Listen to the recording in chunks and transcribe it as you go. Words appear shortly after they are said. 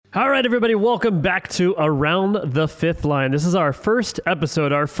All right, everybody, welcome back to Around the Fifth Line. This is our first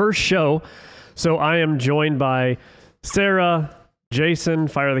episode, our first show. So I am joined by Sarah, Jason,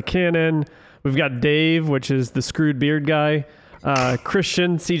 Fire the Cannon. We've got Dave, which is the screwed beard guy.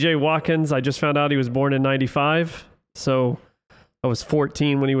 Christian, CJ Watkins. I just found out he was born in 95. So I was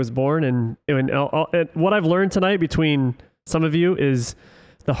 14 when he was born. And what I've learned tonight between some of you is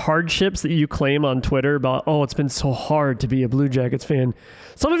the hardships that you claim on Twitter about, oh, it's been so hard to be a Blue Jackets fan.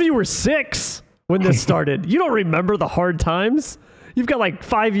 Some of you were 6 when this started. You don't remember the hard times? You've got like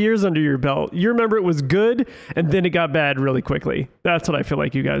 5 years under your belt. You remember it was good, and then it got bad really quickly. That's what I feel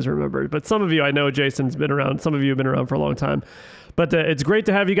like you guys remember. But some of you, I know Jason's been around. Some of you have been around for a long time. But it's great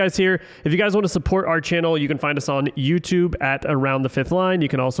to have you guys here. If you guys want to support our channel, you can find us on YouTube at Around the Fifth Line. You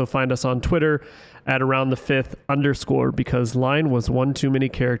can also find us on Twitter at Around the Fifth _ because line was one too many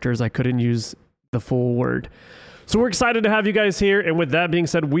characters. I couldn't use the full word. So we're excited to have you guys here. And with that being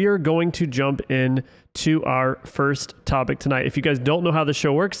said, we are going to jump in to our first topic tonight. If you guys don't know how the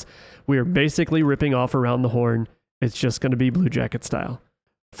show works, we are basically ripping off Around the Horn. It's just going to be Blue Jacket style.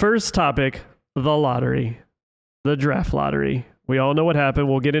 First topic, the lottery, the draft lottery. We all know what happened.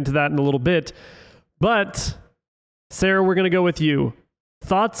 We'll get into that in a little bit. But Sarah, we're going to go with you.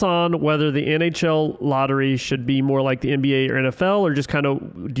 Thoughts on whether the NHL lottery should be more like the NBA or NFL, or just kind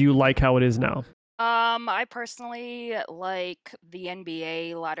of, do you like how it is now? I personally like the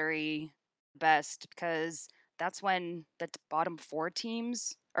NBA lottery best because that's when the bottom 4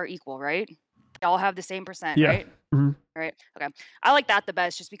 teams are equal, right? They all have the same percent, right? Mm-hmm. Right. Okay. I like that the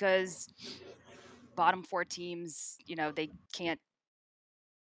best just because bottom 4 teams, you know, they can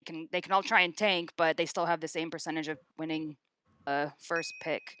all try and tank, but they still have the same percentage of winning first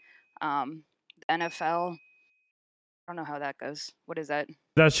pick. NFL, I don't know how that goes. What is that?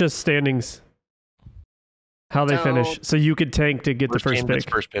 That's just standings. How they finish. So you could tank to get the first pick.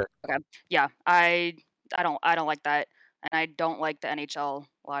 Okay. Yeah. I don't like that. And I don't like the NHL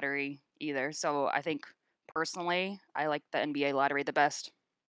lottery either. So I think personally, I like the NBA lottery the best.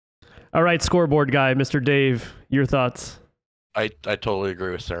 All right, scoreboard guy, Mr. Dave, your thoughts? I totally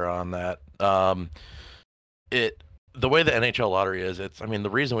agree with Sarah on that. The way the NHL lottery is, the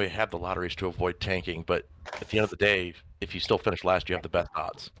reason we have the lottery is to avoid tanking, but at the end of the day, if you still finish last, you have the best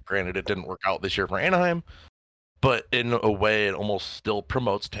odds. Granted, it didn't work out this year for Anaheim, but in a way, it almost still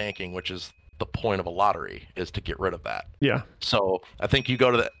promotes tanking, which is the point of a lottery, is to get rid of that. Yeah. So I think you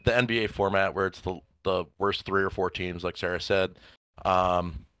go to the NBA format where it's the worst 3 or 4 teams, like Sarah said,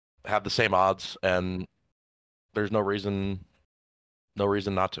 have the same odds, and there's no reason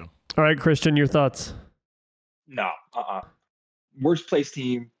not to. All right, Christian, your thoughts? No, worst place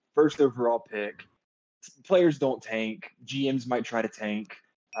team, first overall pick. Players don't tank. GMs might try to tank.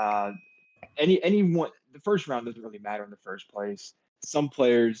 Anyone, the first round doesn't really matter in the first place. Some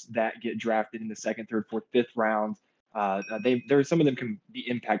players that get drafted in the 2nd, 3rd, 4th, 5th round, some of them can be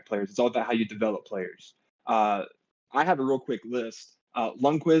impact players. It's all about how you develop players. I have a real quick list.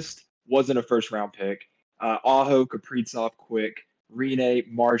 Lundqvist wasn't a first round pick. Aho, Kaprizov, Quick, Rene,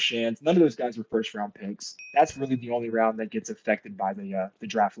 Marchand, none of those guys were first round picks. That's really the only round that gets affected by the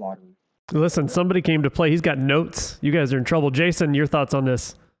draft lottery. Listen, somebody came to play. He's got notes. You guys are in trouble. Jason, your thoughts on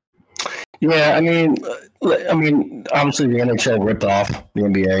this? Yeah, obviously the NHL ripped off the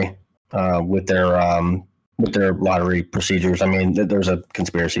NBA with their lottery procedures. There's a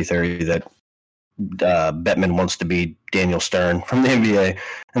conspiracy theory that Bettman wants to be Daniel Stern from the NBA,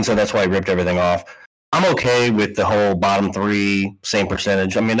 and so that's why he ripped everything off. I'm okay with the whole bottom 3, same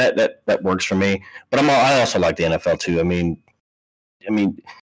percentage. That works for me. But I also like the NFL too.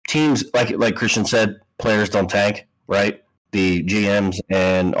 Teams like Christian said, players don't tank, right? The GMs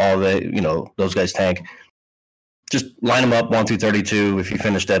and all those guys tank. Just line them up 1 through 32. If you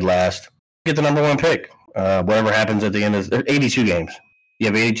finish dead last, get the number 1 pick. Whatever happens at the end of 82 games. You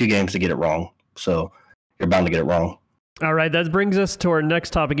have 82 games to get it wrong, so you're bound to get it wrong. All right, that brings us to our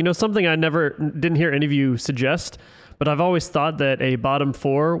next topic. Something I didn't hear any of you suggest, but I've always thought that a bottom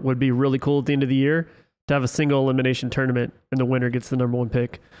 4 would be really cool at the end of the year to have a single elimination tournament and the winner gets the number 1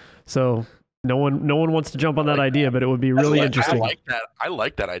 pick. So no one wants to jump on that idea, but it would be really interesting. I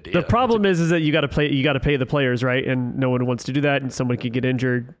like that idea. The problem is that you got to pay the players, right? And no one wants to do that, and someone could get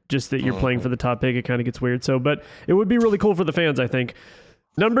injured just that you're playing for the top pick. It kind of gets weird. So, but it would be really cool for the fans, I think.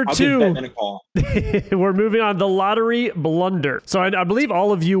 Number 2, we're moving on. The lottery blunder. So I believe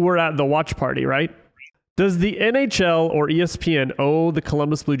all of you were at the watch party, right? Does the NHL or ESPN owe the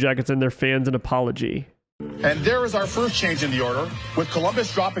Columbus Blue Jackets and their fans an apology? And there is our first change in the order, with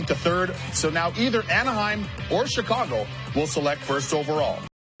Columbus dropping to 3rd. So now either Anaheim or Chicago will select first overall.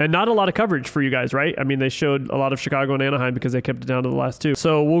 And not a lot of coverage for you guys, right? I mean, they showed a lot of Chicago and Anaheim because they kept it down to the last two.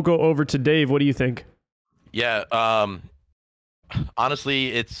 So we'll go over to Dave. What do you think? Yeah,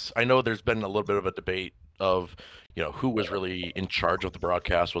 honestly, I know there's been a little bit of a debate of, who was really in charge of the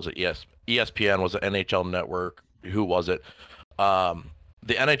broadcast. Was it ESPN? Was it NHL Network? Who was it? The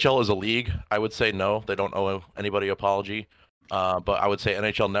NHL is a league. I would say no, they don't owe anybody an apology. But I would say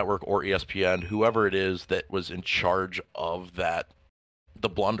NHL Network or ESPN, whoever it is that was in charge of that, the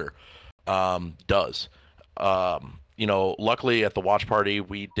blunder, does. Luckily at the watch party,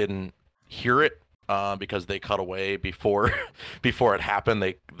 we didn't hear it because they cut away before it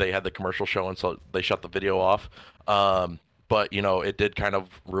happened. They had the commercial show, and so they shut the video off. But it did kind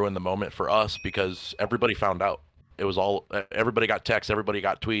of ruin the moment for us because everybody found out. It was everybody got texts, everybody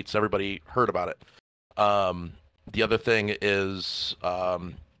got tweets, everybody heard about it. The other thing is, I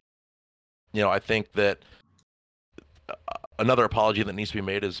think that another apology that needs to be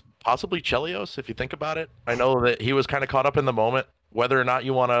made is possibly Chelios, if you think about it. I know that he was kind of caught up in the moment. Whether or not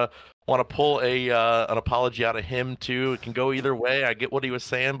you want to pull an apology out of him too, it can go either way. I get what he was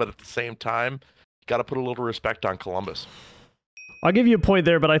saying, but at the same time, you got to put a little respect on Columbus. I'll give you a point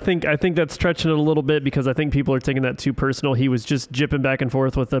there, but I think that's stretching it a little bit because I think people are taking that too personal. He was just jipping back and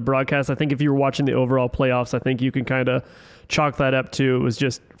forth with the broadcast. I think if you were watching the overall playoffs, I think you can kind of chalk that up to it was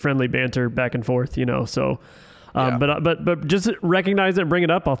just friendly banter back and forth, So, Yeah. but just recognize it and bring it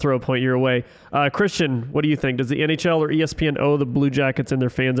up. I'll throw a point your way. Christian, what do you think? Does the NHL or ESPN owe the Blue Jackets and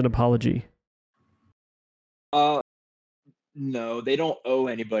their fans an apology? No, they don't owe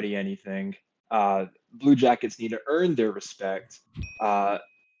anybody anything. Blue Jackets need to earn their respect. I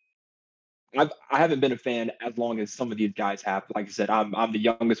haven't been a fan as long as some of these guys have. Like I said, I'm the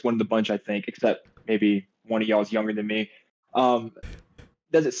youngest one of the bunch, I think, except maybe one of y'all is younger than me.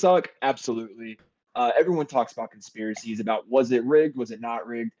 Does it suck? Absolutely. Everyone talks about conspiracies about was it rigged, was it not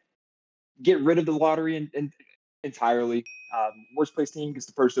rigged? Get rid of the lottery entirely. Worst place team gets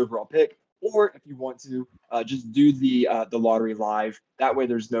the first overall pick. Or if you want to, just do the lottery live. That way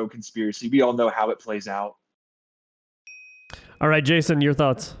there's no conspiracy. We all know how it plays out. All right, Jason, your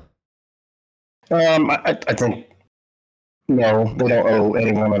thoughts? I think, no, they don't owe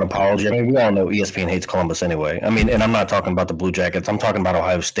anyone an apology. I mean, we all know ESPN hates Columbus anyway. I mean, and I'm not talking about the Blue Jackets. I'm talking about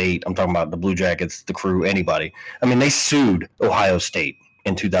Ohio State. I'm talking about the Blue Jackets, the Crew, anybody. I mean, they sued Ohio State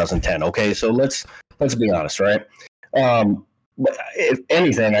in 2010. Okay, so let's be honest, right? But if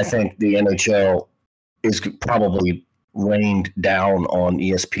anything, I think the NHL is probably rained down on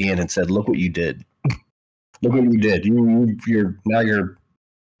ESPN and said, "Look what you did! Look what you did! You're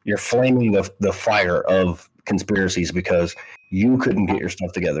flaming the fire of conspiracies because you couldn't get your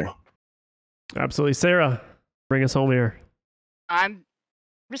stuff together." Absolutely, Sarah, bring us home here. I'm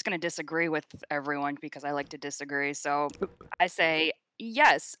just going to disagree with everyone because I like to disagree. So I say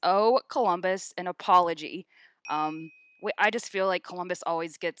yes, owe Columbus an apology. I just feel like Columbus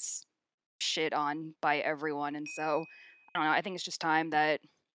always gets shit on by everyone. And so, I don't know, I think it's just time that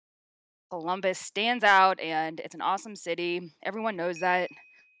Columbus stands out and it's an awesome city. Everyone knows that.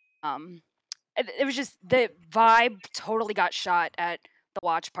 It was just the vibe totally got shot at the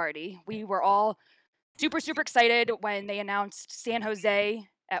watch party. We were all super, super excited when they announced San Jose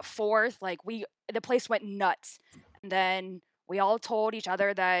at 4th. Like the place went nuts. And then we all told each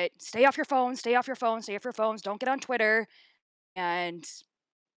other that stay off your phones, stay off your phones, stay off your phones, don't get on Twitter. And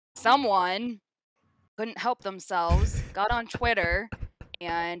someone couldn't help themselves, got on Twitter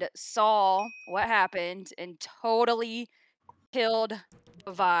and saw what happened and totally killed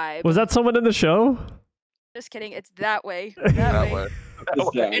the vibe. Was that someone in the show? Just kidding. It's that way. That way.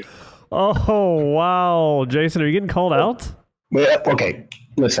 Oh, wow. Jason, are you getting called out? Well, okay,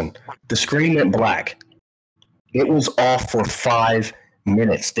 listen. The screen went black. It was off for 5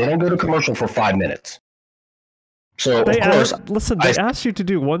 minutes. They don't go to commercial for 5 minutes. So, They of course, asked you to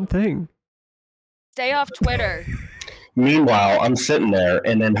do one thing. Stay off Twitter. Meanwhile, I'm sitting there,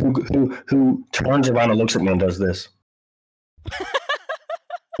 and then who turns around and looks at me and does this?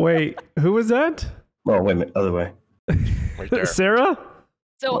 Wait, who was that? Oh, wait a minute, other way. Right there. Sarah?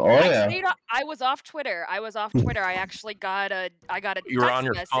 So Oh, yeah. I was off Twitter. I actually got a You were text on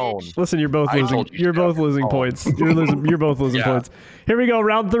your message. phone. Listen, you're both I losing. told you You're to. both losing Oh. points. You're both losing Yeah. points. Here we go,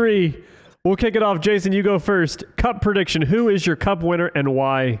 round 3. We'll kick it off. Jason, you go first. Cup prediction. Who is your cup winner and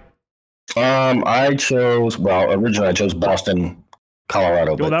why? Originally I chose Boston,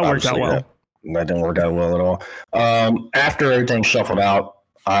 Colorado. Well, that worked out obviously well. That didn't work out well at all. After everything shuffled out,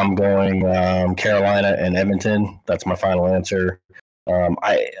 I'm going Carolina and Edmonton. That's my final answer.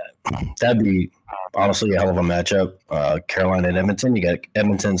 That'd be honestly a hell of a matchup. Carolina and Edmonton. You got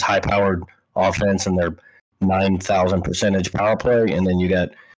Edmonton's high-powered offense and their 9,000 percentage power play, and then you got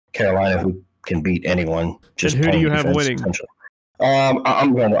Carolina, who can beat anyone. And who do you have winning?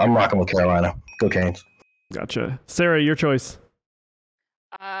 I'm rocking with Carolina. Go Canes. Gotcha. Sarah, your choice.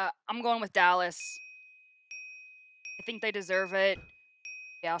 I'm going with Dallas. I think they deserve it.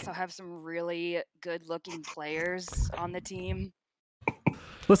 They also have some really good-looking players on the team.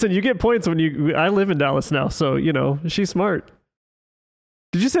 Listen, you get points when you. I live in Dallas now, so she's smart.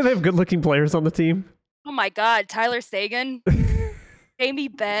 Did you say they have good-looking players on the team? Oh my God, Tyler Sagan, Jamie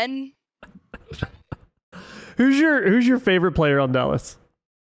Benn. Who's your favorite player on Dallas?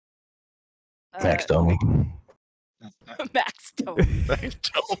 Max Domi. Max Domi. Right.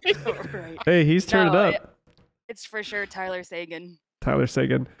 Hey, he's turned up. It's for sure Tyler Sagan. Tyler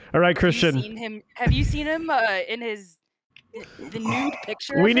Sagan. All right, Christian. Have you seen him in the nude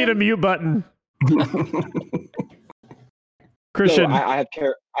picture? We need a mute button. Christian. So I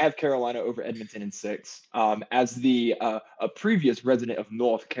have Carolina over Edmonton in 6. As a previous resident of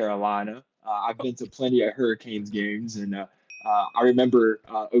North Carolina, I've been to plenty of Hurricanes games, and I remember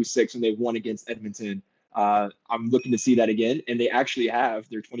 06 when they won against Edmonton. I'm looking to see that again, and they actually have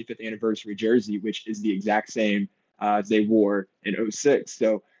their 25th anniversary jersey, which is the exact same as they wore in 06.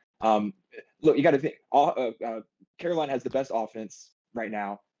 So, look, you got to think. Carolina has the best offense right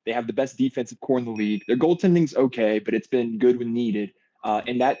now. They have the best defensive core in the league. Their goaltending's okay, but it's been good when needed.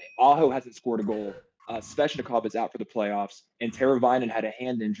 And that Aho hasn't scored a goal. Svechnikov is out for the playoffs, and Teravainen had a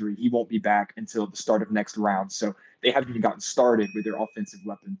hand injury. He won't be back until the start of next round. So they haven't even gotten started with their offensive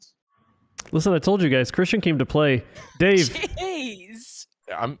weapons. Listen, I told you guys, Christian came to play. Dave. Jeez.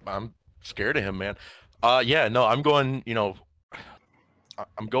 I'm scared of him, man. I'm going.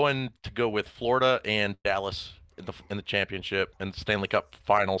 I'm going to go with Florida and Dallas in the championship and Stanley Cup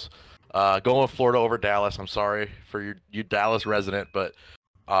Finals. Going with Florida over Dallas. I'm sorry for you Dallas resident, but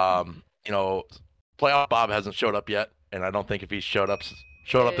playoff Bob hasn't showed up yet, and I don't think if he's showed up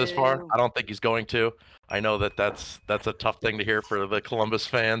this far, I don't think he's going to. I know that's a tough thing to hear for the Columbus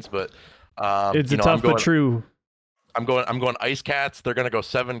fans, but it's tough but true. I'm going Ice Cats. They're going to go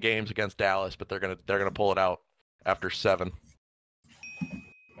 7 games against Dallas, but they're going to pull it out after 7.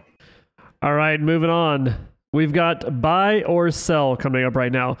 All right, moving on. We've got buy or sell coming up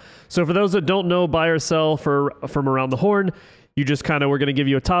right now. So for those that don't know, buy or sell from around the horn, you just we're going to give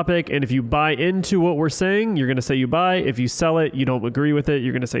you a topic, and if you buy into what we're saying, you're going to say you buy. If you sell it, you don't agree with it,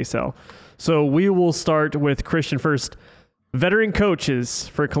 you're going to say sell. So we will start with Christian first. Veteran coaches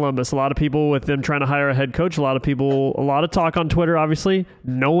for Columbus. A lot of people with them trying to hire a head coach. A lot of talk on Twitter, obviously.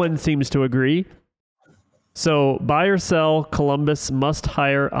 No one seems to agree. So buy or sell, Columbus must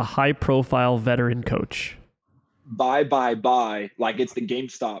hire a high-profile veteran coach. Buy, like it's the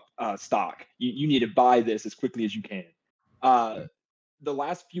GameStop stock. You need to buy this as quickly as you can. The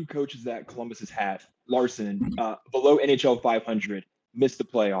last few coaches that Columbus has had, Larson, below NHL 500, missed the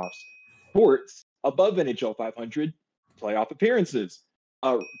playoffs. Torts, above NHL 500, playoff appearances.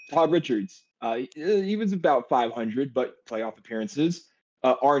 Todd Richards, he was about 500, but playoff appearances.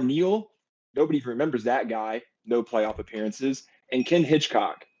 Arneal, nobody even remembers that guy, no playoff appearances. And Ken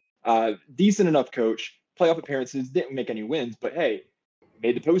Hitchcock, decent enough coach, playoff appearances, didn't make any wins, but hey,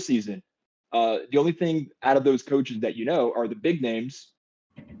 made the postseason. The only thing out of those coaches that are the big names,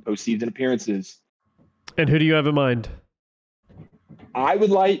 postseason appearances. And who do you have in mind? I would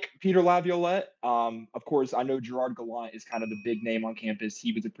like Peter Laviolette. Of course, I know Gerard Gallant is kind of the big name on campus.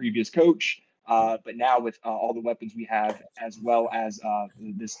 He was a previous coach, but now with all the weapons we have, as well as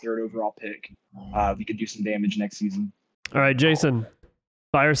this 3rd overall pick, we could do some damage next season. All right, Jason,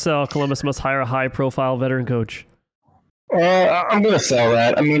 buy or sell, Columbus must hire a high-profile veteran coach. I'm going to sell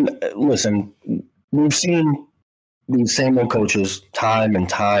that. I mean, listen, we've seen these same old coaches time and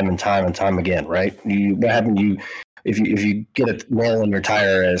time again, right? What happened? If you get a nail in your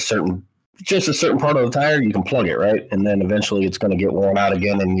tire at a certain part of the tire, you can plug it, right? And then eventually it's going to get worn out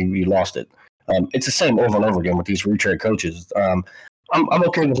again, and you lost it. It's the same over and over again with these retread coaches. I'm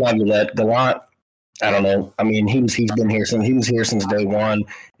okay with Laviolette. Gallant, I don't know. I mean, he's been here since day one,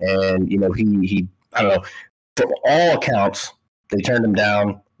 and he I don't know. For all accounts, they turned him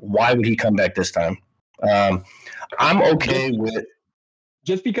down. Why would he come back this time? I'm okay with.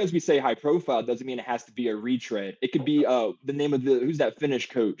 Just because we say high profile doesn't mean it has to be a retread. It could be the name of who's that Finnish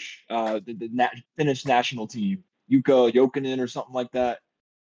coach, the Finnish national team, Jukka Jokinen or something like that.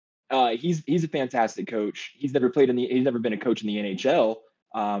 He's a fantastic coach. He's never been a coach in the NHL,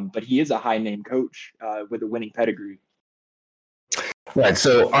 but he is a high name coach with a winning pedigree. Right.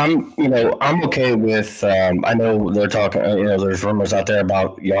 So I'm okay with. I know they're talking. There's rumors out there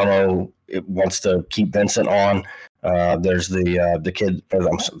about Jarmo wants to keep Vincent on. There's the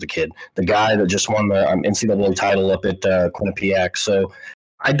guy that just won the NCAA title up at Quinnipiac. So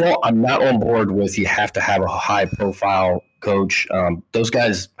I'm not on board with you have to have a high profile coach. Those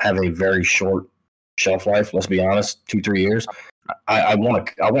guys have a very short shelf life. Let's be honest, 2-3 years. I want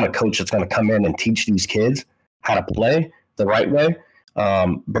a coach that's going to come in and teach these kids how to play the right way.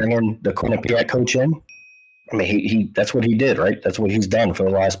 Bring in the Quinnipiac coach in. I mean, he that's what he did, right? That's what he's done for the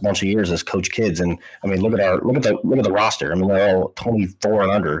last bunch of years as coach kids. And I mean, look at the roster. I mean, they're all 24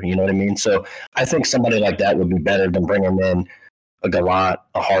 and under. You know what I mean? So I think somebody like that would be better than bringing in a Galat,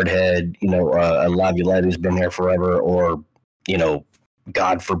 a Hardhead, a Laviolette who's been here forever, or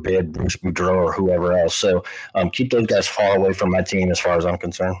God forbid, Bruce Boudreau or whoever else. So keep those guys far away from my team as far as I'm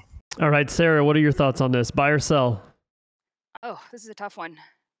concerned. All right, Sarah, what are your thoughts on this? Buy or sell? Oh, this is a tough one.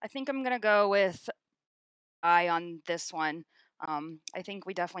 I think I'm going to go with buy on this one. I think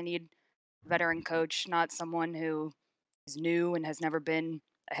we definitely need a veteran coach, not someone who is new and has never been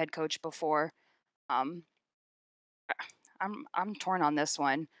a head coach before. I'm torn on this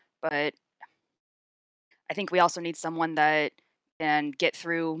one, but I think we also need someone that can get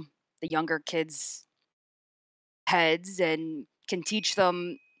through the younger kids' heads and can teach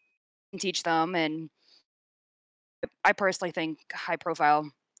them. And I personally think high profile,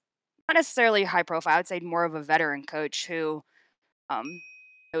 not necessarily high profile. I'd say more of a veteran coach who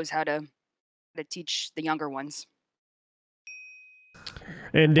knows how to teach the younger ones.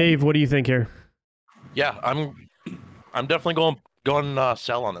 And Dave, what do you think here? Yeah, I'm definitely going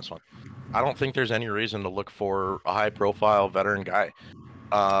sell on this one. I don't think there's any reason to look for a high profile veteran guy.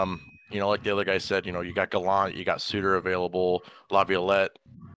 Like the other guy said, you got Gallant, you got Suter available, Laviolette.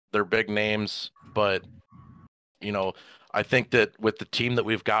 They're big names, but I think that with the team that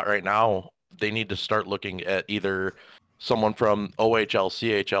we've got right now, they need to start looking at either someone from OHL,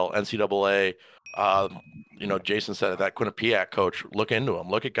 CHL, NCAA. Jason said that Quinnipiac coach, look into them.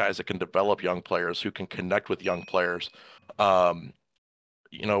 Look at guys that can develop young players, who can connect with young players.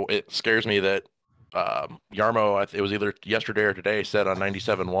 It scares me that Jarmo, it was either yesterday or today, said on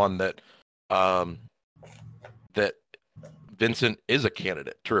 97.1 that Vincent is a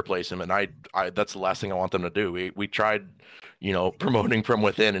candidate to replace him, and I that's the last thing I want them to do. We tried, promoting from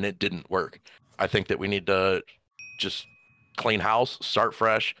within, and it didn't work. I think that we need to just clean house, start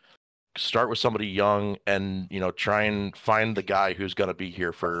fresh, start with somebody young, and try and find the guy who's going to be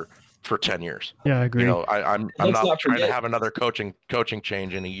here for 10 years. Yeah, I agree. I'm not trying to have another coaching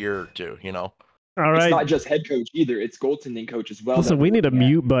change in a year or two. All right. It's not just head coach either; it's goaltending coach as well. Listen, we need a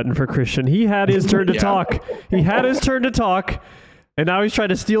mute button for Christian. He had his turn to talk. He had his turn to talk, and now he's trying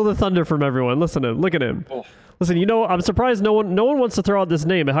to steal the thunder from everyone. Listen to him. Look at him. Oh. Listen, I'm surprised no one wants to throw out this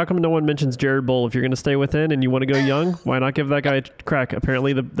name. How come no one mentions Jared Bull? If you're going to stay within and you want to go young, why not give that guy a crack?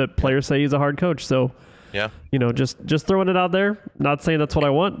 Apparently, the players say he's a hard coach. So, yeah, just throwing it out there. Not saying that's what I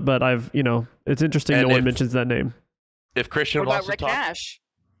want, but it's interesting no one mentions that name. If Christian What wants about to Rick talk, Nash?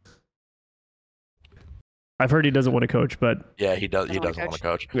 I've heard he doesn't want to coach, but yeah, he does. He doesn't want to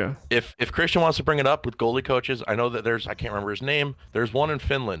coach. Yeah. If Christian wants to bring it up with goalie coaches, I know that I can't remember his name. There's one in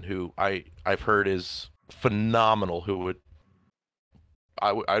Finland who I've heard is phenomenal. Who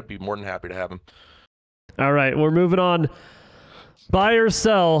I'd be more than happy to have him. All right, we're moving on. Buy or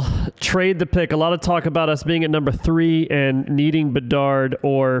sell, trade the pick. A lot of talk about us being at number 3 and needing Bedard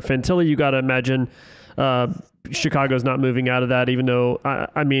or Fantilli. You got to imagine Chicago's not moving out of that, even though,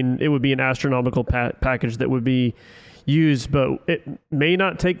 it would be an astronomical package that would be used, but it may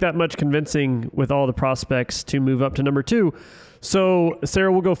not take that much convincing with all the prospects to move up to number 2. So,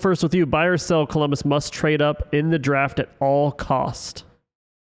 Sarah, we'll go first with you. Buy or sell, Columbus must trade up in the draft at all cost.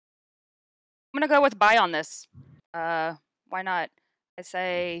 I'm going to go with buy on this. Why not? I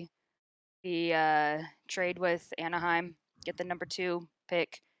say the trade with Anaheim, get the number 2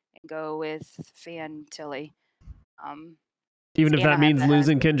 pick, and go with Fantilli. Even if that means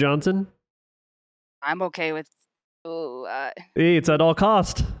losing Ken Johnson? I'm okay with... Hey, it's at all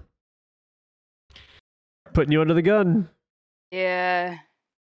cost. Putting you under the gun. Yeah.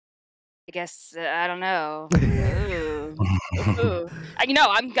 I guess, I don't know. Ooh.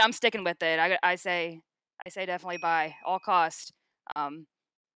 I'm sticking with it. I say definitely buy, all cost.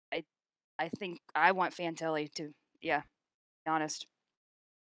 I think I want Fantilli to, be honest.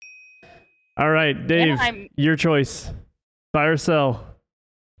 All right, Dave, your choice. Buy or sell?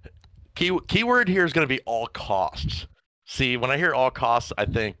 Keyword here is going to be all costs. See, when I hear all costs, I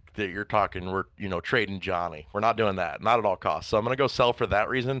think that you're talking, we're trading Johnny. We're not doing that. Not at all costs. So I'm going to go sell for that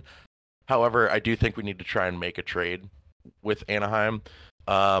reason. However, I do think we need to try and make a trade with Anaheim.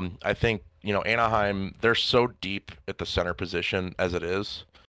 I think, Anaheim, they're so deep at the center position as it is.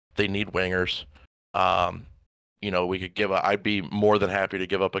 They need wingers. We could I'd be more than happy to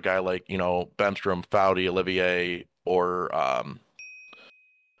give up a guy like, Bemstrom, Foudy, Olivier, or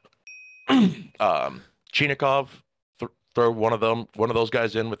Chinikov, throw one of those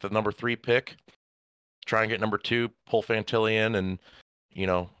guys in with the number 3 pick. Try and get number 2, pull Fantilli in, and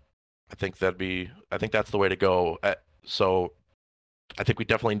I think that's the way to go. So I think we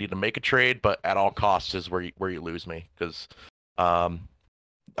definitely need to make a trade, but at all costs is where you lose me, because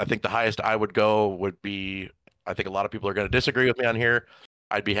I think the highest I would go would be, I think a lot of people are going to disagree with me on here,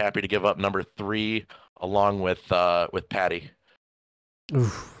 I'd be happy to give up number 3 along with Patty.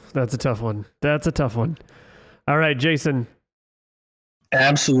 Oof, that's a tough one. All right, Jason.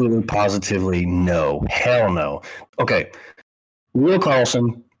 Absolutely, positively, no. Hell no. Okay, Leo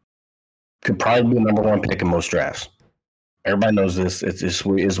Carlson could probably be the number 1 pick in most drafts. Everybody knows this. It is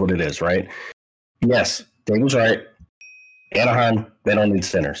what it is, right? Yes, Dave was right. Anaheim, they don't need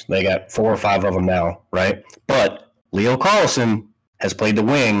centers. They got 4 or 5 of them now, right? But Leo Carlson has played the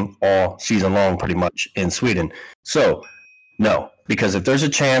wing all season long, pretty much, in Sweden. So, no, because if there's a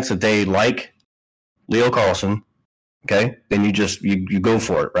chance that they like Leo Carlson, okay, then you go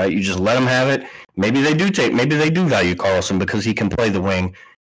for it, right? You just let them have it. Maybe they do value Carlson because he can play the wing,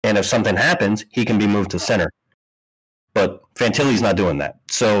 and if something happens, he can be moved to center. But Fantilli's not doing that.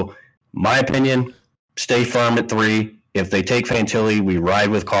 So, my opinion, stay firm at 3. If they take Fantilli, we ride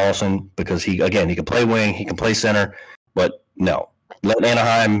with Carlson because he can play wing, he can play center. But no, let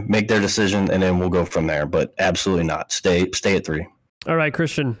Anaheim make their decision, and then we'll go from there. But absolutely not. Stay at 3. All right,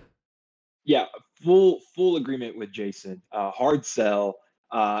 Christian. Yeah, full agreement with Jason. Hard sell.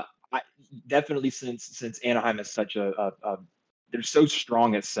 I definitely since Anaheim is such they're so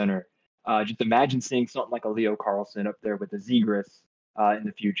strong at center. Just imagine seeing something like a Leo Carlson up there with a Zegras in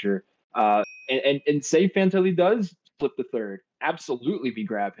the future. And say Fantilli does flip the 3rd, absolutely we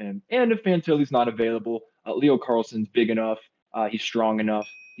grab him. And if Fantilli's not available, Leo Carlson's big enough. He's strong enough.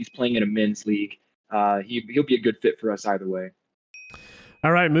 He's playing in a men's league. He'll be a good fit for us either way.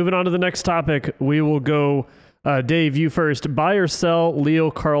 All right, moving on to the next topic. We will go, Dave, you first. Buy or sell,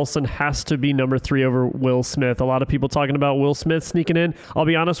 Leo Carlson has to be number 3 over Will Smith. A lot of people talking about Will Smith sneaking in. I'll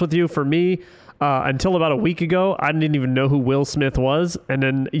be honest with you, for me, until about a week ago, I didn't even know who Will Smith was. And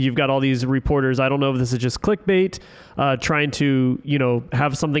then you've got all these reporters. I don't know if this is just clickbait, trying to,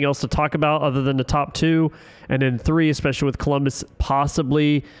 have something else to talk about other than the top 2. And then 3, especially with Columbus,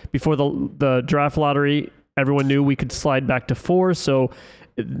 possibly before the draft lottery, everyone knew we could slide back to 4. So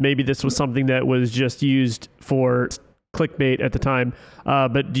maybe this was something that was just used for clickbait at the time.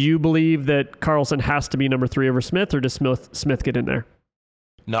 But do you believe that Carlson has to be number 3 over Smith, or does Smith get in there?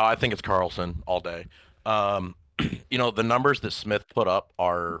 No, I think it's Carlson all day. The numbers that Smith put up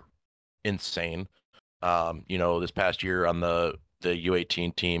are insane. This past year on the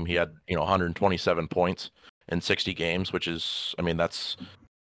U18 team, he had 127 points in 60 games, which is, that's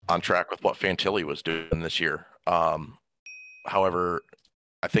on track with what Fantilli was doing this year. However,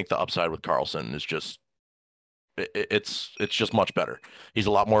 I think the upside with Carlson is just it's just much better. He's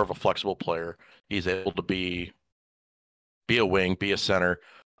a lot more of a flexible player. He's able to be a wing, be a center.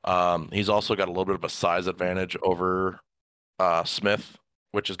 He's also got a little bit of a size advantage over Smith,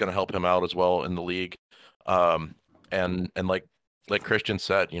 which is going to help him out as well in the league. And like Christian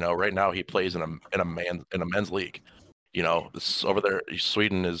said, right now he plays in a men's league. This over there,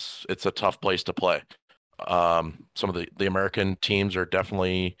 Sweden it's a tough place to play. Some of the American teams are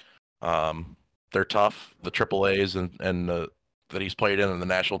definitely they're tough. The AAAs and that he's played in, and the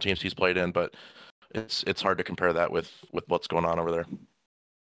national teams he's played in, but it's hard to compare that with what's going on over there.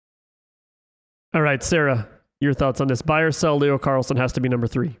 All right, Sarah, your thoughts on this? Buy or sell, Leo Carlson has to be number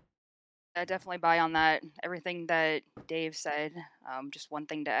 3. I definitely buy on that. Everything that Dave said. Just one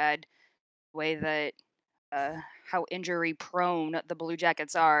thing to add: the way that how injury prone the Blue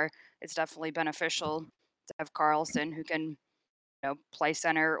Jackets are, it's definitely beneficial to have Carlson, who can play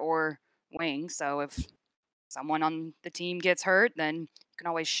center or wing. So if someone on the team gets hurt, then you can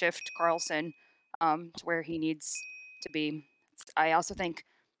always shift Carlson to where he needs to be. I also think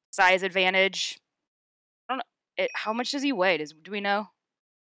size advantage. I don't know. How much does he weigh? Do we know?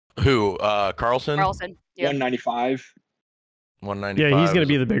 Who? Carlson? Carlson. Yeah. 195. 195. Yeah, he's going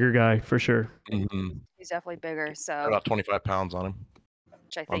to be the bigger guy for sure. Mm-hmm. He's definitely bigger. So about 25 pounds on him.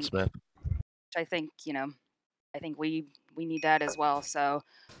 Which I on think. Smith. Which I think I think we need that as well. So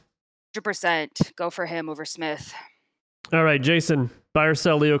 100% go for him over Smith. All right, Jason, buy or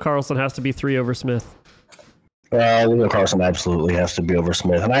sell, Leo Carlson has to be 3 over Smith. Leo Carlson absolutely has to be over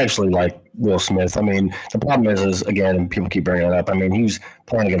Smith. And I actually like Will Smith. The problem is again, people keep bringing it up. He's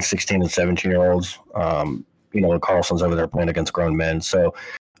playing against 16 and 17-year-olds. Carlson's over there playing against grown men. So,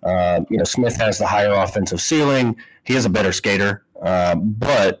 Smith has the higher offensive ceiling. He is a better skater.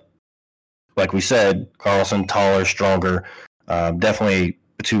 But like we said, Carlson, taller, stronger, definitely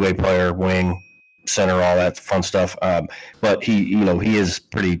two-way player, wing, center, all that fun stuff. But he is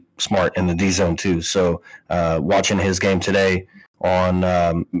pretty smart in the D zone too. So watching his game today on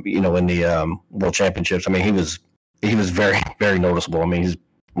in the World Championships, I mean, he was very, very noticeable. I mean, he's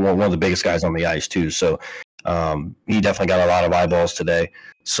one of the biggest guys on the ice too. So he definitely got a lot of eyeballs today.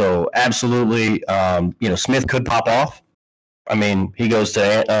 So absolutely, Smith could pop off. I mean, he goes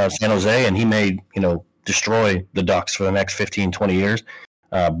to San Jose and he may, destroy the Ducks for the next 15, 20 years.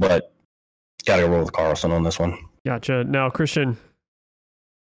 But got to roll with Carlson on this one. Gotcha. Now, Christian.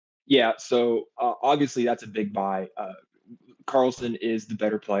 Yeah, so obviously that's a big buy. Carlson is the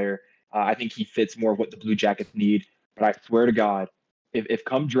better player. I think he fits more of what the Blue Jackets need. But I swear to God, if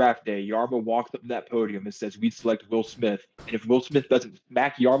come draft day, Jarmo walks up to that podium and says, we select Will Smith, and if Will Smith doesn't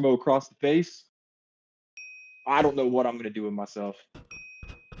smack Jarmo across the face, I don't know what I'm going to do with myself.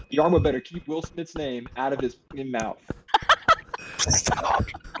 Jarmo better keep Will Smith's name out of his mouth. Stop.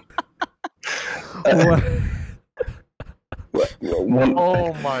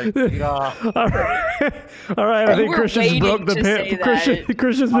 Oh my god! All right. I think We're Christian's broke the waiting to say that.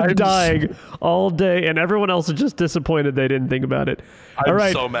 Christian's been dying all day, and everyone else is just disappointed they didn't think about it. All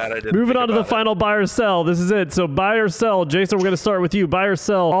right. So mad I didn't. Moving think on to the about it. final buy or sell. This is it. So buy or sell. Jason, we're going to start with you. Buy or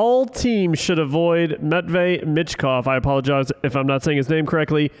sell. All teams should avoid Matvei Michkov. I apologize if I'm not saying his name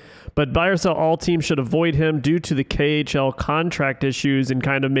correctly. But buy or sell, all teams should avoid him due to the KHL contract issues and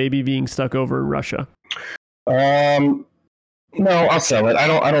kind of maybe being stuck over in Russia. No, I'll sell it. I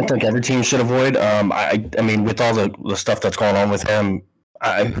don't think every team should avoid. I mean, with all the stuff that's going on with him,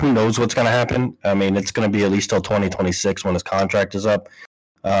 who knows what's going to happen? I mean, it's going to be at least till 2026 when his contract is up.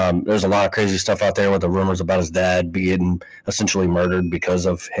 There's a lot of crazy stuff out there with the rumors about his dad being essentially murdered because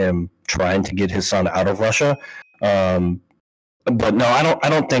of him trying to get his son out of Russia. But no, I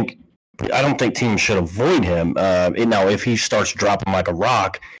don't think teams should avoid him. Now, if he starts dropping like a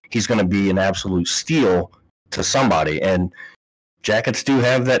rock, he's going to be an absolute steal to somebody. And Jackets do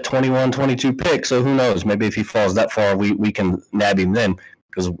have that 21, 22 pick, so who knows? Maybe if he falls that far, we can nab him then.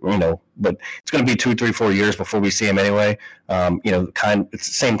 Because but it's going to be 2, 3, 4 years before we see him anyway. It's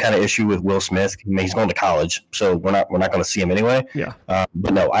the same kind of issue with Will Smith. I mean, he's going to college, so we're not going to see him anyway. Yeah.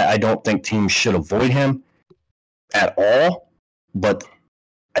 But no, I don't think teams should avoid him at all. But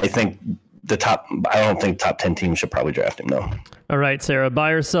I think I don't think top 10 teams should probably draft him. No. All right, Sarah. Buy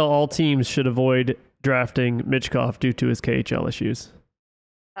or sell, all teams should avoid drafting Michkov due to his KHL issues.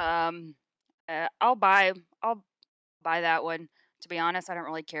 I'll buy that one. To be honest, I don't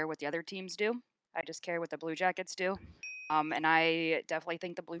really care what the other teams do. I just care what the Blue Jackets do. And I definitely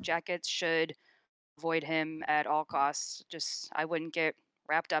think the Blue Jackets should avoid him at all costs. I wouldn't get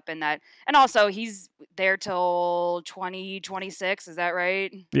wrapped up in that. And also, he's there till 2026. Is that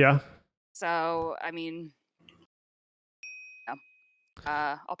right? Yeah. So, I mean,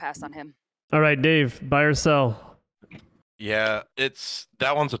 I'll pass on him. All right, Dave, buy or sell? Yeah,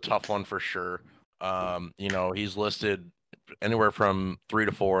 that one's a tough one for sure. He's listed anywhere from 3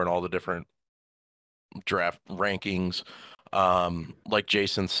 to 4 in all the different draft rankings. Like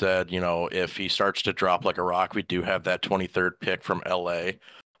Jason said, if he starts to drop like a rock, we do have that 23rd pick from LA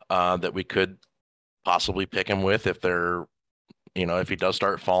that we could possibly pick him with if if he does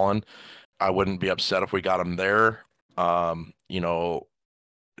start falling. I wouldn't be upset if we got him there.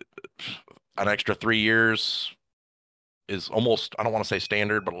 An extra 3 years is almost, I don't want to say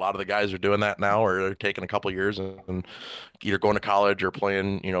standard, but a lot of the guys are doing that now, or they're taking a couple of years and either going to college or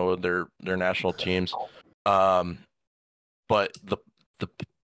playing, their national teams. But the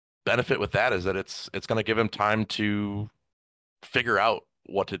benefit with that is that it's going to give him time to figure out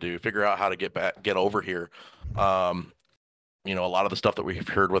what to do, figure out how to get over here. A lot of the stuff that we've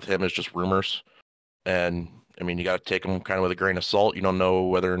heard with him is just rumors. And I mean, you got to take them kind of with a grain of salt. You don't know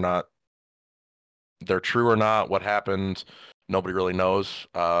whether or not they're true or not. What happened, nobody really knows.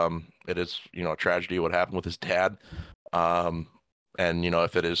 It is, a tragedy what happened with his dad. And,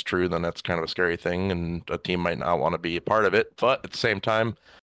 if it is true, then that's kind of a scary thing, and a team might not want to be a part of it. But at the same time,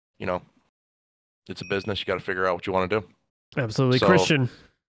 it's a business. You got to figure out what you want to do. Absolutely. So, Christian.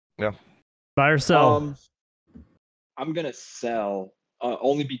 Yeah. Buy or sell? I'm going to sell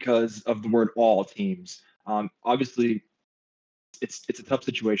only because of the word all teams. Obviously, it's a tough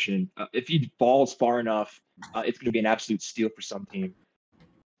situation. If he falls far enough, it's going to be an absolute steal for some team.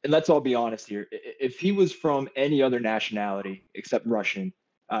 And let's all be honest here. If he was from any other nationality except Russian,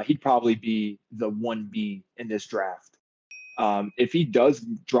 he'd probably be the 1B in this draft. If he does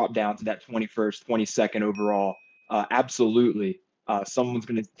drop down to that 21st, 22nd overall, absolutely, someone's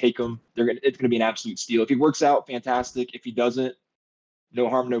going to take him. It's going to be an absolute steal. If he works out, fantastic. If he doesn't, no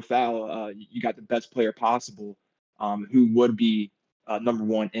harm, no foul. You got the best player possible, who would be number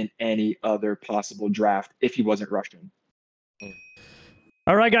one in any other possible draft if he wasn't Russian.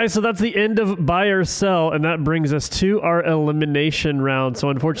 All right, guys, so that's the end of Buy or Sell, and that brings us to our elimination round. So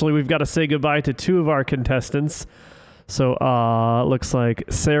unfortunately, we've got to say goodbye to two of our contestants. So looks like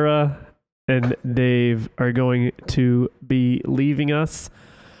Sarah and Dave are going to be leaving us.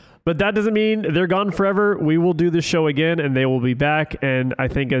 But that doesn't mean they're gone forever. We will do the show again, and they will be back. And I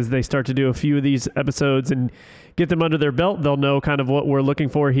think as they start to do a few of these episodes and get them under their belt, they'll know kind of what we're looking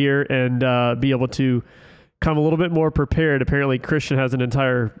for here and be able to come a little bit more prepared. Apparently, Christian has an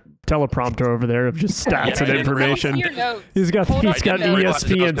entire teleprompter over there of just stats and information. He's got the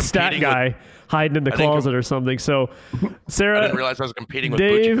ESPN stat guy hiding in the closet or something. So, Sarah, I didn't realize I was competing with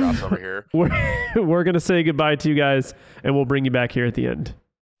Dave, Butchie Cross over here. We're going to say goodbye to you guys, and we'll bring you back here at the end.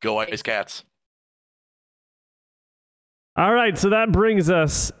 Go Ice Cats. All right, so that brings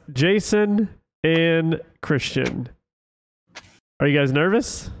us Jason and Christian. Are you guys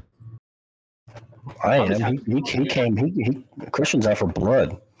nervous? I am. He came. Christian's out for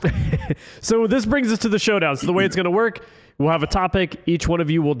blood. So this brings us to the showdown. So the way it's going to work, we'll have a topic. Each one of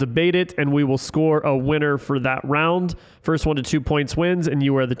you will debate it, and we will score a winner for that round. First 1 to 2 points wins, and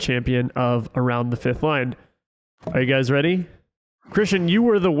you are the champion of Around the Fifth Line. Are you guys ready? Christian, you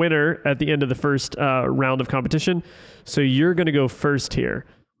were the winner at the end of the first round of competition, so you're going to go first here.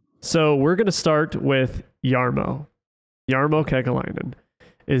 So we're going to start with Jarmo Kekalainen.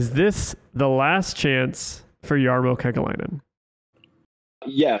 Is this the last chance for Jarmo Kekalainen?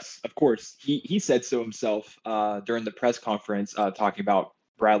 Yes, of course. He said so himself during the press conference talking about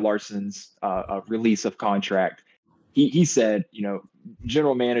Brad Larsen's release of contract. He said,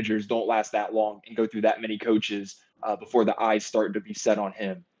 general managers don't last that long and go through that many coaches before the eyes start to be set on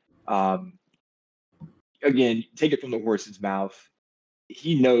him. Again, take it from the horse's mouth.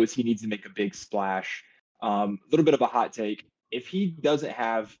 He knows he needs to make a big splash. A little bit of a hot take. If he doesn't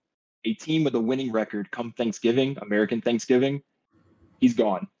have a team with a winning record come Thanksgiving, American Thanksgiving, he's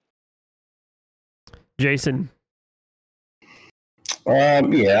gone. Jason.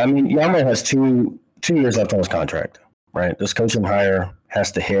 Yeah, I mean, Jarmo has two years left on his contract, right? This coaching hire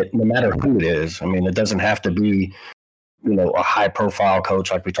has to hit no matter who it is. I mean, it doesn't have to be, a high profile coach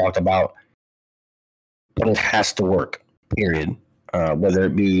like we talked about, but it has to work, period. Whether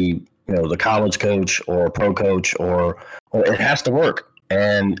it be, the college coach or pro coach or it has to work.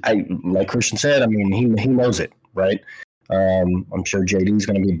 And like Christian said, I mean, he knows it, right? I'm sure JD's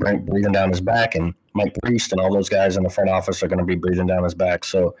going to be breathing down his back, and Mike Priest and all those guys in the front office are going to be breathing down his back.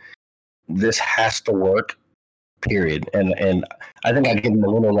 So this has to work, period. And I think I'd give him a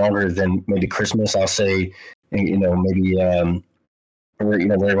little longer than maybe Christmas. I'll say, maybe right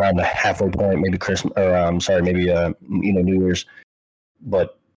around the halfway point, maybe Christmas, or maybe New Year's.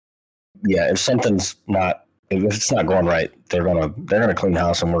 But yeah, if it's not going right, they're gonna clean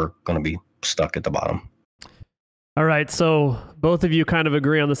house, and we're gonna be stuck at the bottom. All right, so both of you kind of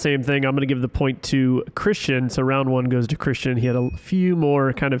agree on the same thing. I'm going to give the point to Christian. So round 1 goes to Christian. He had a few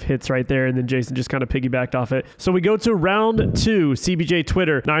more kind of hits right there, and then Jason just kind of piggybacked off it. So we go to round 2, CBJ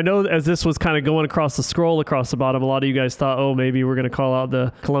Twitter. Now, I know as this was kind of going across the scroll across the bottom, a lot of you guys thought, oh, maybe we're going to call out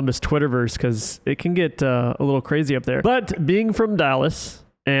the Columbus Twitterverse because it can get a little crazy up there. But being from Dallas,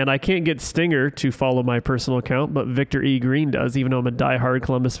 and I can't get Stinger to follow my personal account, but Victor E. Green does, even though I'm a diehard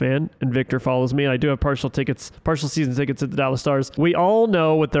Columbus fan, and Victor follows me. I do have partial season tickets at the Dallas Stars. We all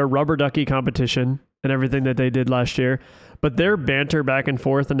know with their rubber ducky competition and everything that they did last year, but their banter back and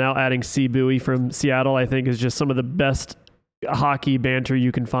forth and now adding C. Bowie from Seattle, I think is just some of the best hockey banter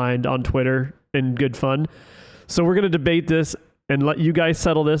you can find on Twitter and good fun. So we're going to debate this and let you guys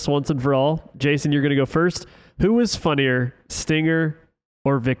settle this once and for all. Jason, you're going to go first. Who is funnier, Stinger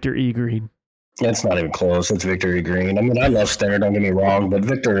or Victor E. Green? It's not even close. It's Victor E. Green. I mean, I love Stinger, don't get me wrong, but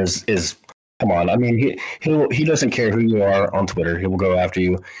Victor is come on. I mean, he doesn't care who you are on Twitter. He will go after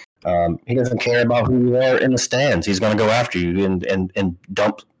you. He doesn't care about who you are in the stands. He's going to go after you and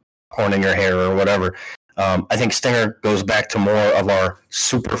dump corn in your hair or whatever. I think Stinger goes back to more of our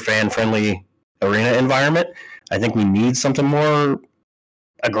super fan-friendly arena environment. I think we need something more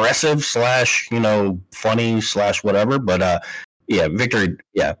aggressive / funny / whatever, but yeah, Victor.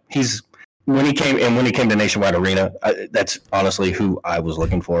 Yeah, when he came to Nationwide Arena, that's honestly who I was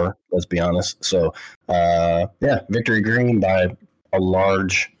looking for. Let's be honest. So, yeah, Victor Green by a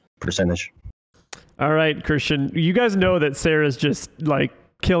large percentage. All right, Christian. You guys know that Sarah's just like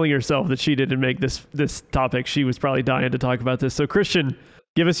killing herself that she didn't make this topic. She was probably dying to talk about this. So, Christian,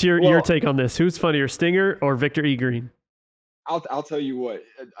 give us your take on this. Who's funnier, Stinger or Victor E. Green? I'll tell you what.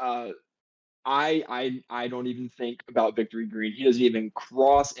 I don't even think about Victor E. Green. He doesn't even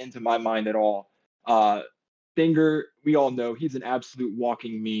cross into my mind at all. Stinger, we all know he's an absolute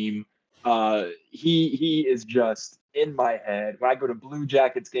walking meme. He is just in my head. When I go to Blue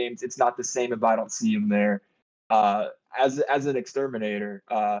Jackets games, it's not the same if I don't see him there. As an exterminator,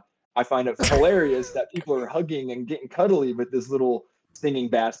 I find it hilarious that people are hugging and getting cuddly with this little stinging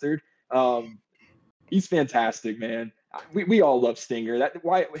bastard. He's fantastic, man. We all love Stinger. That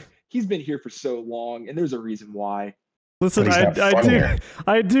why he's been here for so long, and there's a reason why. Listen,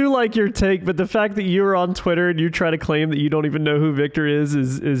 I do like your take, but the fact that you're on Twitter and you try to claim that you don't even know who Victor is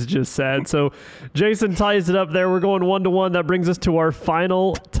just sad. So Jason ties it up there. We're going 1-1. That brings us to our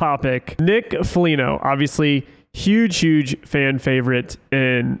final topic. Nick Foligno, obviously huge fan favorite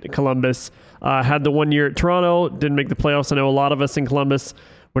in Columbus. Had the 1 year at Toronto, didn't make the playoffs. I know a lot of us in Columbus,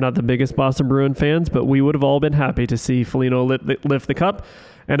 we're not the biggest Boston Bruin fans, but we would have all been happy to see Foligno lift the cup.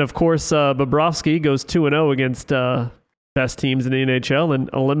 And of course, Bobrovsky goes 2-0 against best teams in the NHL and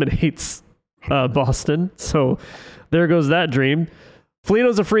eliminates Boston. So there goes that dream.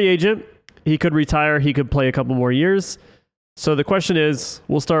 Foligno's a free agent. He could retire. He could play a couple more years. So the question is,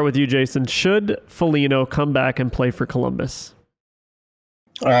 we'll start with you, Jason. Should Foligno come back and play for Columbus?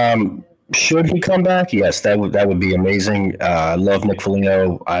 Should he come back? Yes, that would be amazing. I love Nick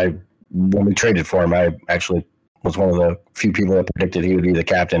Foligno. When we traded for him, I actually was one of the few people that predicted he would be the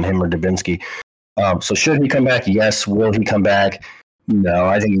captain, him or Dubinsky. So should he come back? Yes. Will he come back? No.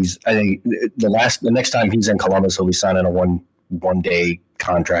 I think the next time he's in Columbus, he'll be signing a one day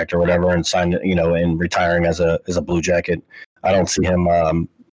contract or whatever, and and retiring as a Blue Jacket. I don't see him.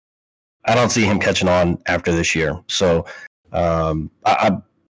 I don't see him catching on after this year. So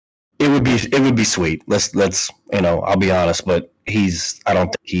it would be sweet. Let's I'll be honest, but I don't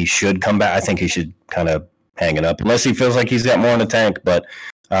think he should come back. I think he should kind of hang it up unless he feels like he's got more in the tank. But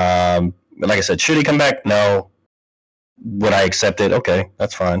like I said, should he come back? No. Would I accept it? Okay,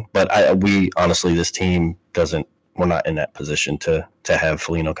 that's fine. But honestly, this team doesn't. We're not in that position to have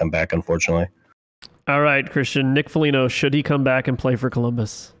Foligno come back, unfortunately. All right, Christian. Nick Foligno, should he come back and play for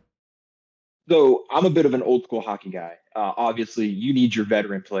Columbus? So I'm a bit of an old school hockey guy. Obviously, you need your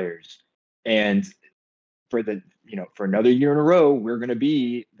veteran players, and for another year in a row, we're going to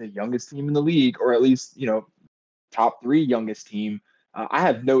be the youngest team in the league, or at least top 3 youngest team. I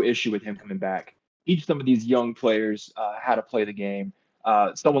have no issue with him coming back. Teach some of these young players how to play the game.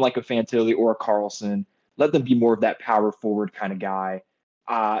 Someone like a Fantilli or a Carlson, let them be more of that power forward kind of guy.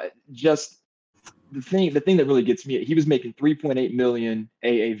 Just the thing that really gets me, he was making $3.8 million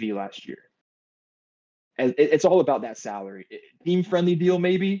AAV last year. And it's all about that salary. Team friendly deal,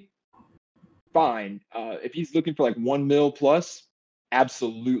 maybe. Fine. If he's looking for like $1 million plus,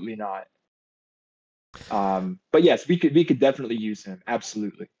 absolutely not. But yes, we could definitely use him.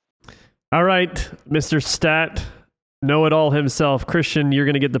 Absolutely. All right, Mr. Stat, know-it-all himself. Christian, you're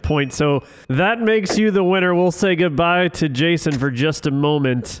going to get the point. So that makes you the winner. We'll say goodbye to Jason for just a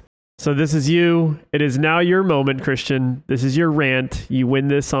moment. So this is you. It is now your moment, Christian. This is your rant. You win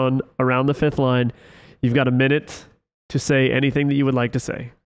this on Around the Fifth Line. You've got a minute to say anything that you would like to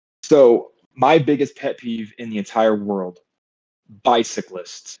say. So my biggest pet peeve in the entire world,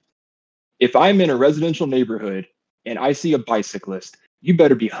 bicyclists. If I'm in a residential neighborhood and I see a bicyclist, you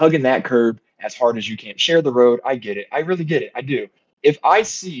better be hugging that curb as hard as you can. Share the road. I get it. I really get it. I do. If I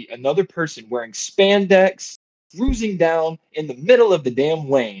see another person wearing spandex, cruising down in the middle of the damn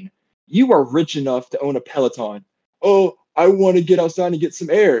lane, you are rich enough to own a Peloton. Oh, I want to get outside and get some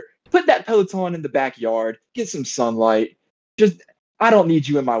air. Put that Peloton in the backyard. Get some sunlight. I don't need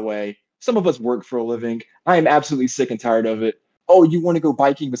you in my way. Some of us work for a living. I am absolutely sick and tired of it. Oh, you want to go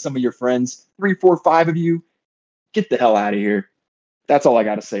biking with some of your friends? 3, 4, 5 of you? Get the hell out of here. That's all I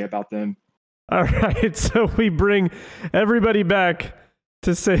got to say about them. All right, so we bring everybody back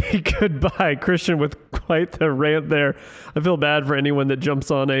to say goodbye. Christian with quite the rant there. I feel bad for anyone that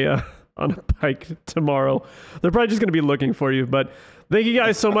jumps on a bike tomorrow. They're probably just going to be looking for you, but thank you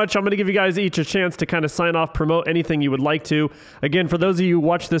guys so much. I'm going to give you guys each a chance to kind of sign off, promote anything you would like to. Again, for those of you who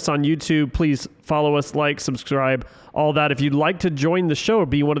watch this on YouTube, please follow us, like, subscribe, all that. If you'd like to join the show or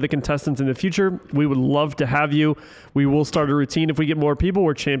be one of the contestants in the future, we would love to have you. We will start a routine if we get more people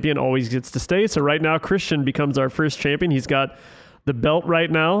where champion always gets to stay. So right now, Christian becomes our first champion. He's got the belt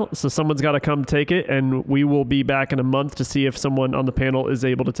right now, so someone's got to come take it, and we will be back in a month to see if someone on the panel is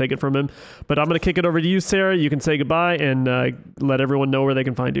able to take it from him. But I'm going to kick it over to you, Sarah. You can say goodbye and let everyone know where they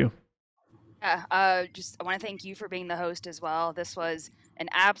can find you. Yeah, I want to thank you for being the host as well. This was an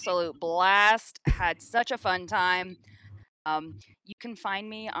absolute blast. Had such a fun time. You can find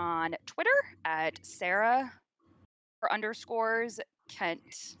me on Twitter at Sarah_Kent.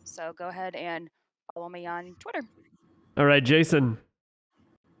 So go ahead and follow me on Twitter. All right, Jason.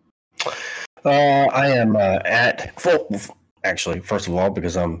 I am actually, first of all,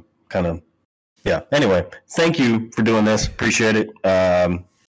 because I'm kind of, Anyway, thank you for doing this. Appreciate it.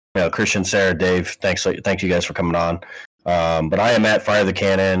 Christian, Sarah, Dave, thank you guys for coming on. But I am at Fire the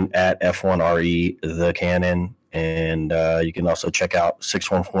Cannon, at F1RE the Cannon, and you can also check out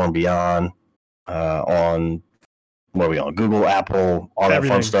 614 and Beyond on where are we on? Google, Apple, all that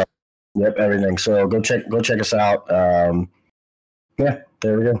fun stuff. Yep, everything. So go check us out. There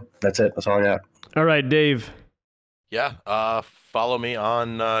we go. That's it. That's all I got. All right, Dave. Yeah. Follow me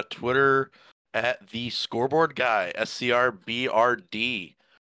on Twitter at the Scoreboard Guy, SCRBRD.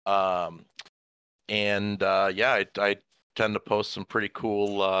 I tend to post some pretty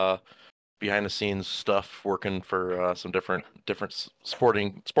cool behind the scenes stuff, working for some different sport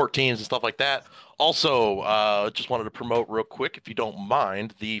teams and stuff like that. Also, just wanted to promote real quick, if you don't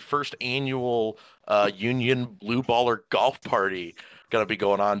mind, the first annual Union Blue Baller Golf Party going to be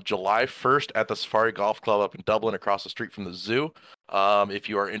going on July 1st at the Safari Golf Club up in Dublin, across the street from the zoo. If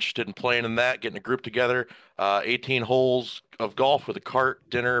you are interested in playing in that, getting a group together, 18 holes of golf with a cart,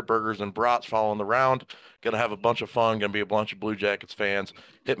 dinner, burgers, and brats following the round. Going to have a bunch of fun. Going to be a bunch of Blue Jackets fans.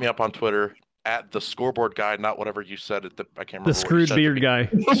 Hit me up on Twitter at the Scoreboard Guy, not whatever you said. I can't remember. The screwed beard guy.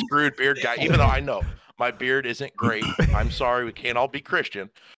 The screwed beard guy. Even though I know my beard isn't great. I'm sorry. We can't all be Christian.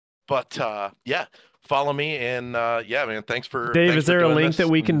 But follow me, and man, thanks for Dave. Thanks is there for a doing link this. that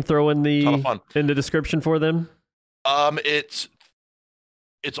we can throw in the description for them?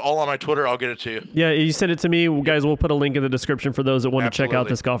 It's all on my Twitter. I'll get it to you. Yeah, you send it to me, guys. We'll put a link in the description for those that want to check out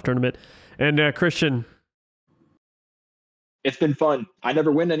this golf tournament. And Christian, it's been fun. I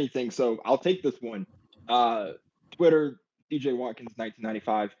never win anything, so I'll take this one. Twitter, DJ Watkins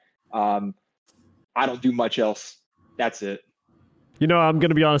 1995. I don't do much else. That's it. I'm going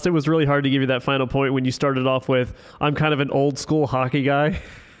to be honest. It was really hard to give you that final point when you started off with, I'm kind of an old school hockey guy.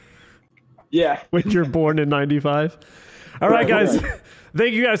 Yeah. When you're born in 95. All right, guys.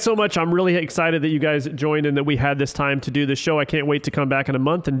 Thank you guys so much. I'm really excited that you guys joined and that we had this time to do this show. I can't wait to come back in a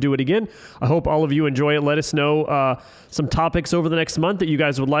month and do it again. I hope all of you enjoy it. Let us know some topics over the next month that you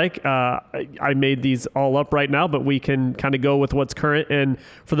guys would like. I made these all up right now, but we can kind of go with what's current. And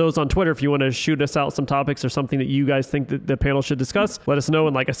for those on Twitter, if you want to shoot us out some topics or something that you guys think that the panel should discuss, let us know.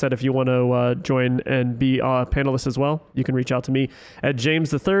 And like I said, if you want to join and be a panelist as well, you can reach out to me at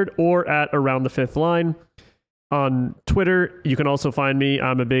James III or at Around the Fifth Line. On Twitter, you can also find me.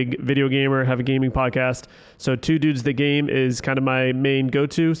 I'm a big video gamer, have a gaming podcast. So Two Dudes the Game is kind of my main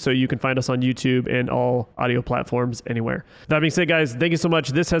go-to. So you can find us on YouTube and all audio platforms anywhere. That being said, guys, thank you so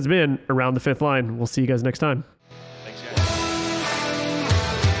much. This has been Around the Fifth Line. We'll see you guys next time.